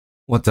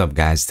What's up,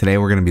 guys? Today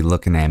we're going to be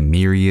looking at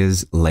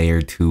Myria's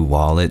Layer 2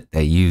 wallet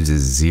that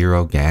uses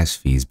zero gas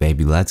fees,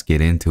 baby. Let's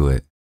get into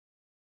it.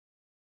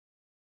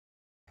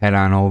 Head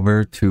on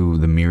over to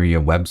the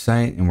Myria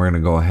website and we're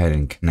going to go ahead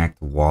and connect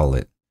the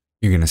wallet.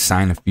 You're going to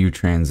sign a few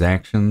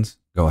transactions.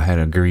 Go ahead,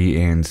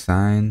 agree and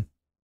sign.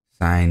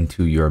 Sign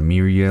to your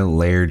Myria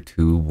Layer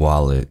 2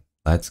 wallet.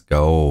 Let's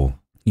go.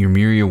 Your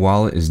Myria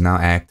wallet is now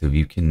active.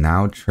 You can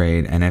now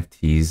trade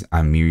NFTs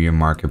on Myria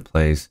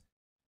Marketplace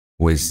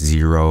with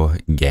zero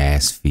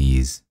gas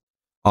fees.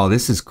 Oh,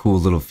 this is a cool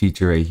little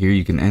feature right here.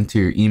 You can enter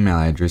your email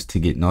address to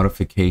get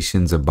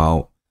notifications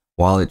about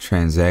wallet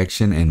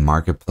transaction and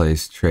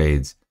marketplace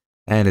trades.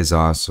 That is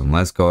awesome.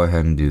 Let's go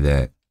ahead and do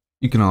that.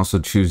 You can also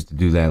choose to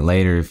do that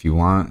later if you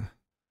want.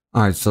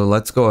 All right, so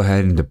let's go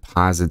ahead and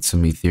deposit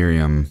some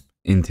Ethereum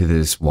into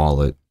this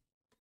wallet.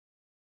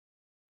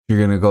 You're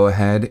going to go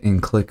ahead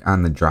and click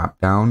on the drop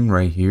down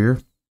right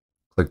here.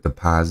 Click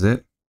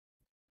deposit.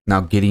 Now,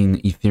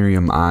 getting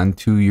Ethereum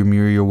onto your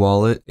Myria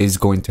wallet is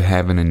going to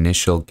have an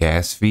initial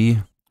gas fee,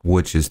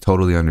 which is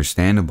totally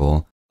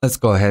understandable. Let's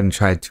go ahead and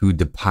try to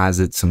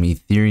deposit some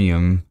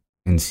Ethereum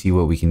and see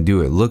what we can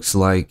do. It looks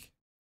like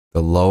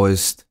the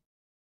lowest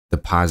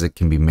deposit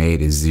can be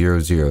made is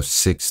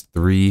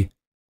 0.0063.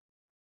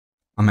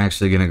 I'm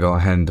actually going to go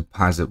ahead and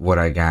deposit what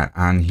I got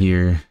on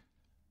here.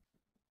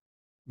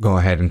 Go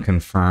ahead and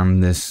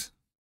confirm this.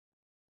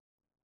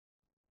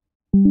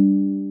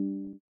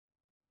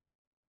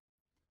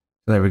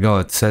 There we go.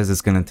 It says it's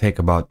going to take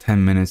about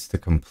 10 minutes to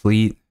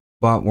complete,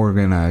 but we're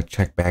going to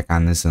check back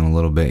on this in a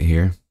little bit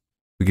here.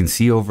 We can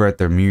see over at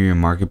their Myria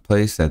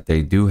Marketplace that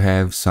they do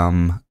have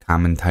some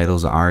common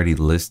titles already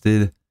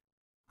listed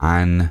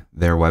on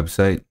their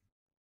website.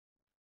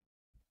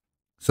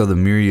 So the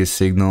Myria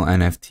Sigil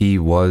NFT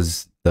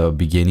was the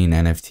beginning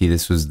NFT.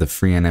 This was the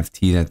free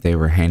NFT that they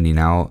were handing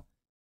out.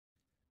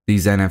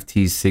 These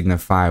NFTs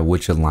signify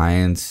which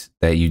alliance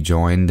that you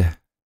joined.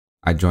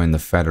 I joined the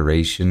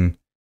Federation.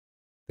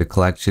 The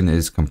collection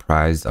is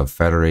comprised of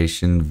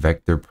Federation,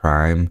 Vector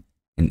Prime,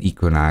 and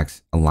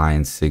Equinox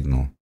Alliance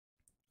Signal.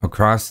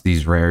 Across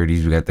these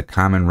rarities, we got the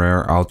common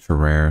rare, ultra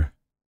rare.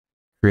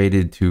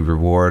 Created to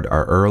reward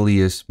our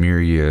earliest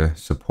Myria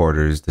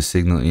supporters, the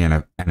Signal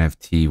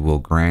NFT will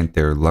grant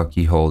their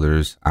lucky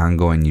holders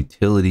ongoing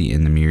utility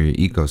in the Myria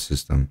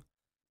ecosystem.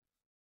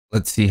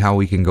 Let's see how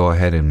we can go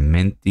ahead and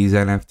mint these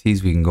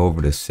NFTs. We can go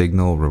over to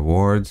Signal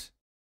Rewards.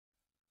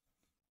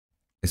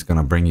 It's going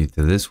to bring you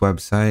to this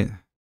website.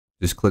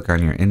 Just click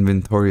on your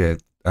inventory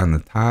on the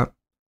top,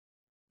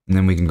 and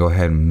then we can go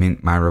ahead and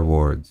mint my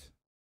rewards.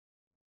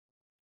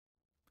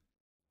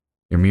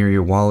 Your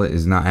Myria wallet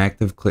is now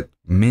active. Click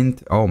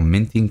mint. Oh,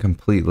 minting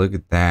complete. Look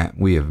at that.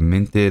 We have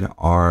minted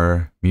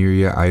our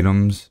Myria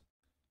items.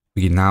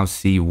 We can now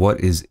see what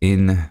is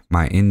in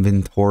my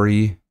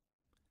inventory.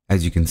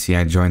 As you can see,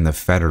 I joined the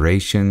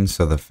Federation.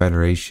 So the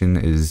Federation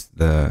is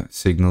the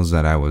signals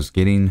that I was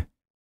getting.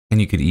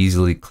 And you could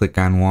easily click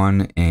on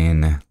one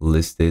and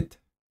list it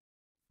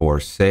for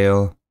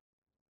sale,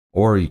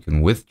 or you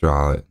can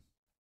withdraw it.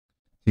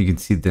 So you can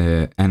see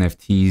the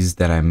NFTs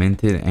that I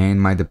minted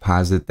and my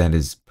deposit that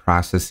is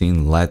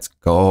processing. Let's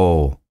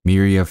go.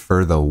 Myria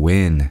for the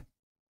win.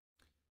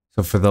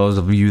 So for those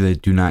of you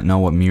that do not know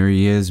what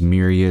Myria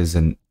is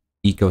an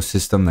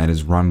ecosystem that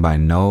is run by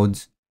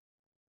nodes.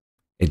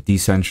 It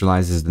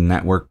decentralizes the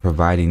network,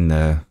 providing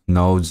the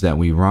nodes that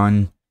we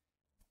run.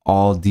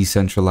 All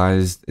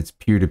decentralized. It's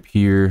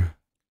peer-to-peer,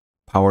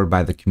 powered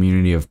by the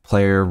community of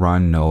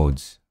player-run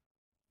nodes.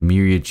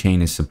 Myria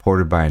chain is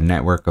supported by a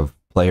network of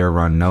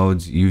player-run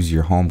nodes. Use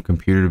your home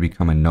computer to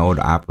become a node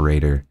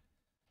operator.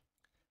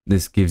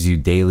 This gives you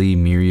daily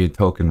Myria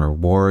token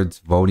rewards,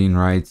 voting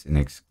rights, and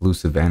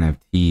exclusive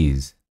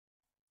NFTs.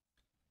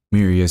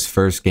 Myria's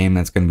first game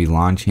that's going to be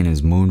launching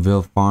is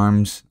Moonville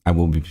Farms. I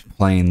will be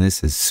playing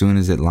this as soon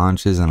as it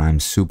launches, and I'm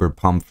super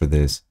pumped for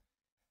this.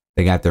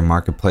 They got their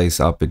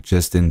marketplace up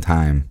just in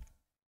time.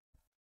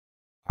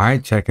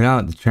 Alright, check it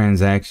out. The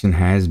transaction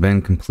has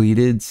been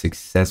completed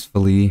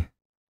successfully.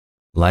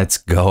 Let's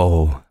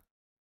go.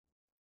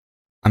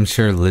 I'm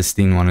sure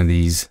listing one of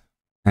these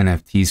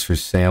NFTs for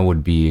sale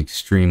would be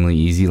extremely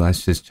easy.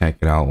 Let's just check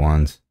it out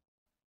once.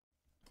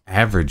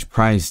 Average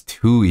price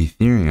 2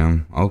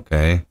 Ethereum.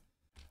 Okay.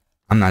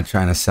 I'm not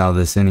trying to sell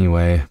this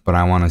anyway, but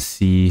I want to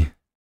see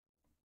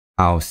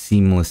how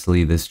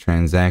seamlessly this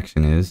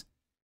transaction is.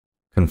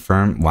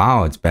 Confirm.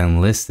 Wow, it's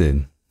been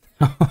listed.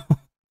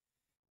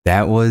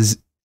 That was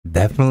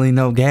definitely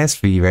no gas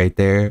fee right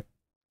there.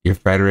 Your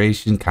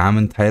Federation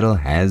common title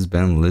has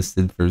been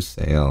listed for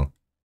sale.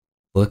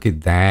 Look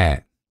at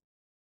that.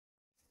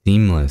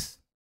 Seamless.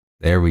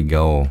 There we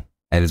go.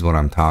 That is what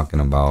I'm talking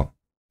about.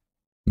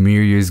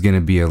 Myria is going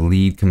to be a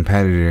lead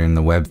competitor in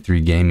the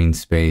Web3 gaming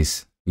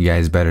space. You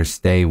guys better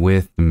stay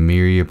with the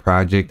Myria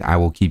project. I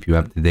will keep you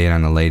up to date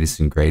on the latest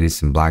and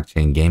greatest in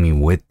blockchain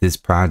gaming with this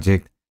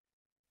project.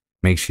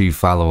 Make sure you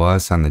follow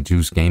us on the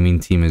Juice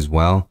Gaming team as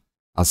well.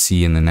 I'll see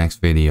you in the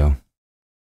next video.